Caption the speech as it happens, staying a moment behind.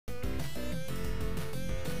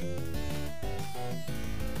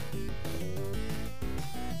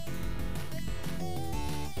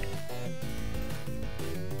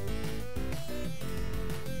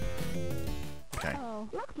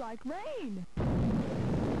like rain.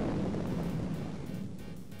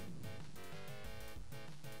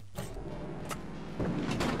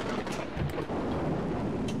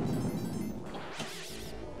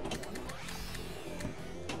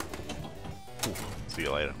 See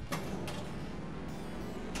you later.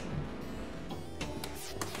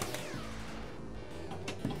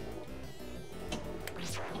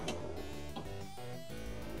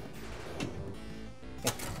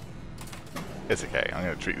 It's okay, I'm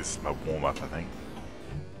going to treat this as my warm-up, I think.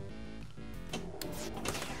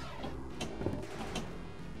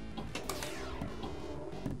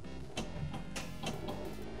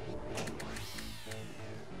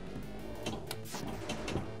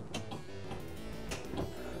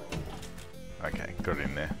 Okay, got it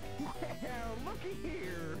in there. Looky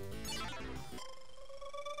here.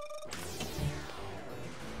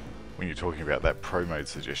 When you're talking about that pro mode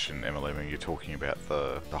suggestion, MLM, you're talking about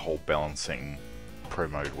the whole balancing pro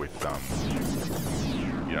mode with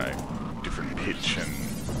you know, different pitch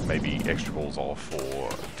and maybe extra balls off or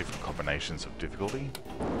different combinations of difficulty.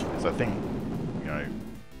 Because I think, you know,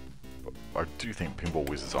 I do think Pinball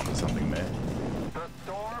Wiz is onto something there. The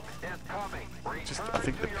storm is coming. Just I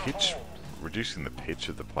think the pitch, reducing the pitch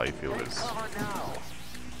of the playfield is,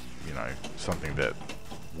 you know, something that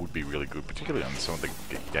would be really good, particularly on some of the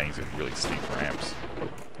games with really steep ramps.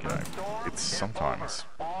 You know, it's sometimes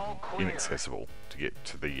inaccessible to get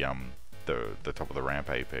to the top of the ramp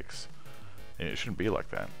apex, and it shouldn't be like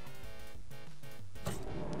that.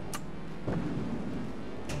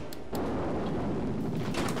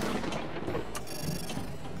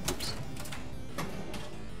 Oops.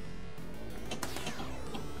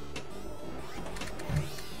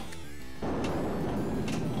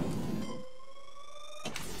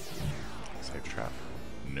 Safe trap.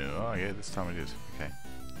 No, oh yeah, this time it is. Okay.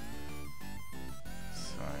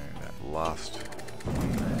 So that last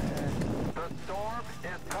one there. The storm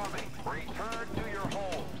is coming. Return to your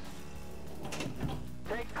homes.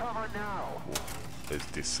 Take cover now. Those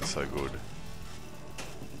discs are so good.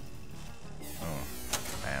 Oh,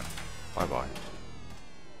 man. Bye-bye.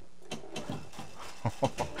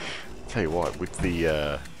 Tell you what, with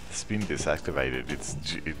the spin disc activated,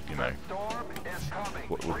 you know,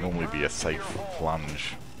 what would normally be a safe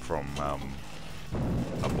plunge from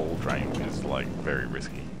a ball drain is like very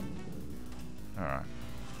risky. Alright.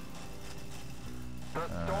 The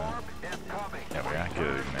storm is coming. Yeah, we are. Get it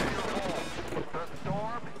in there. The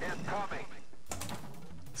storm is coming.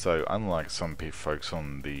 So, unlike some folks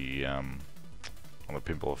on the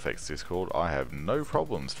Pinball Effects Discord, I have no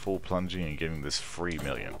problems full plunging and getting this free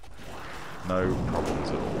million. No problems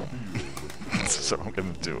at all. So I'm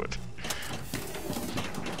going to do it.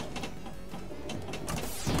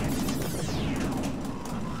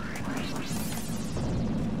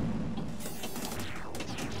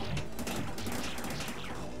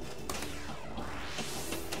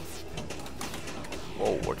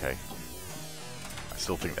 Oh, okay. I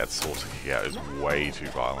still think that saucer kick out is way too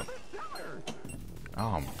violent.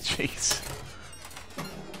 Oh, jeez.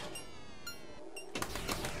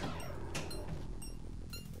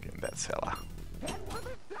 Get in that cellar.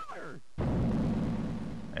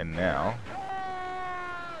 And now...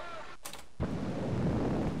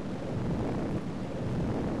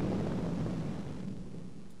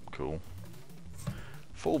 Cool.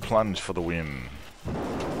 Full plunge for the win.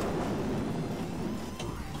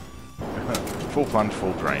 Full plunge,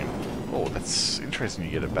 full drain. Oh, that's interesting,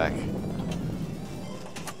 you get it back.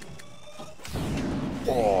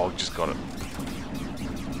 Oh, just got it.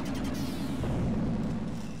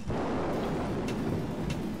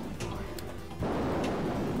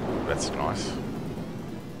 That's nice.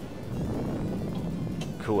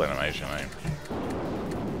 Cool animation, eh?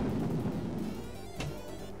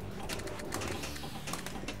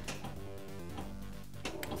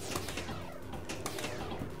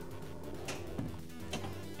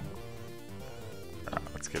 Alright,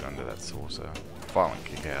 let's get under that saucer. Violent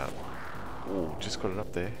kick out. Oh, just got it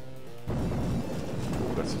up there.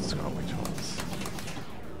 Ooh, got some Skyway tops.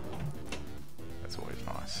 That's always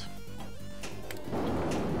nice.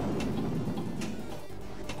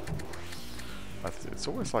 It's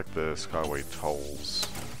always like the Skyway tolls,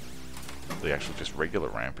 the actual just regular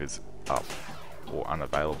ramp is up or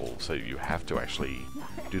unavailable, so you have to actually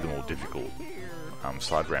do the more difficult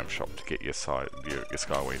side ramp shop to get your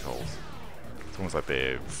Skyway tolls. It's almost like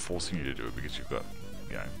they're forcing you to do it because you've got,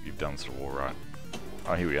 you know, you've done sort of all right.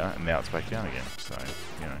 Oh, here we are, and now it's back down again, so,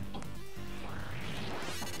 you know.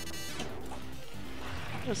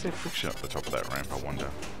 Where's there friction up the top of that ramp, I wonder?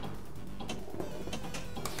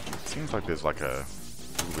 It seems like there's like a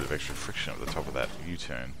little bit of extra friction at the top of that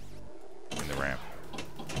U-turn in the ramp.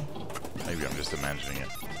 Maybe I'm just imagining it.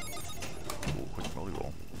 Ooh, quick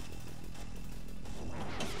volleyball.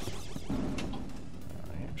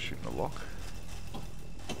 Yeah, shooting the lock.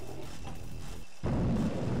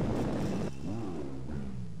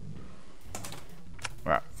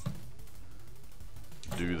 Right.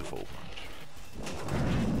 Do the full punch.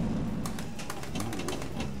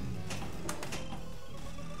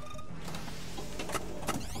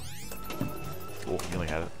 Oh, nearly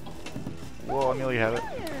had it. Whoa, I nearly had it.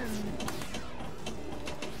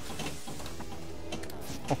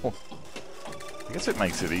 I guess it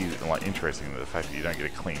makes it easy, like interesting, the fact that you don't get a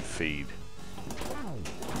clean feed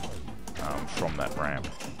from that ramp.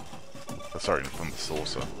 Oh, sorry, from the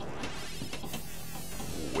saucer.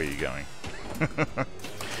 Where are you going? Could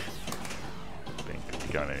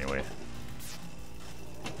be going anywhere.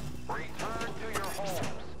 Return to your homes.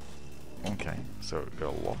 Okay, so we've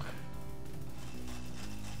got a lock.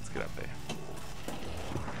 Let's get up there.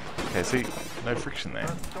 Okay, see, no friction there.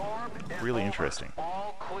 The storm is Really over. interesting.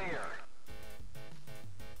 All clear.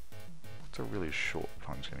 What's a really short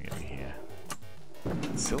punch going to get me here?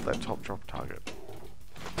 Still that top drop target.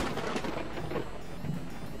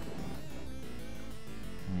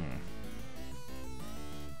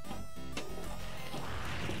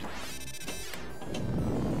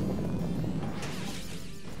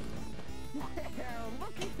 Well,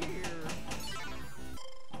 looky here.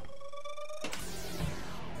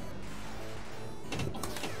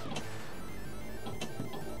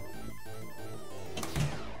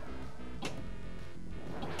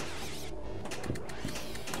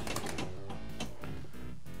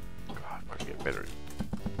 God, I can get better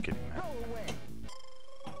at getting Go away.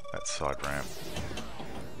 that side ramp.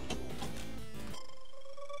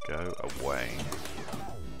 Go away.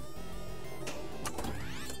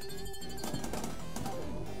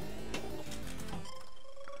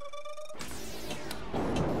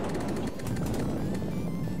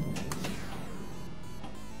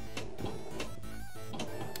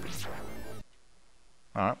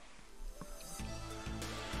 Alright.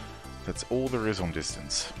 That's all there is on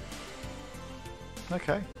distance.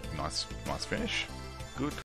 Okay. Nice finish. Good.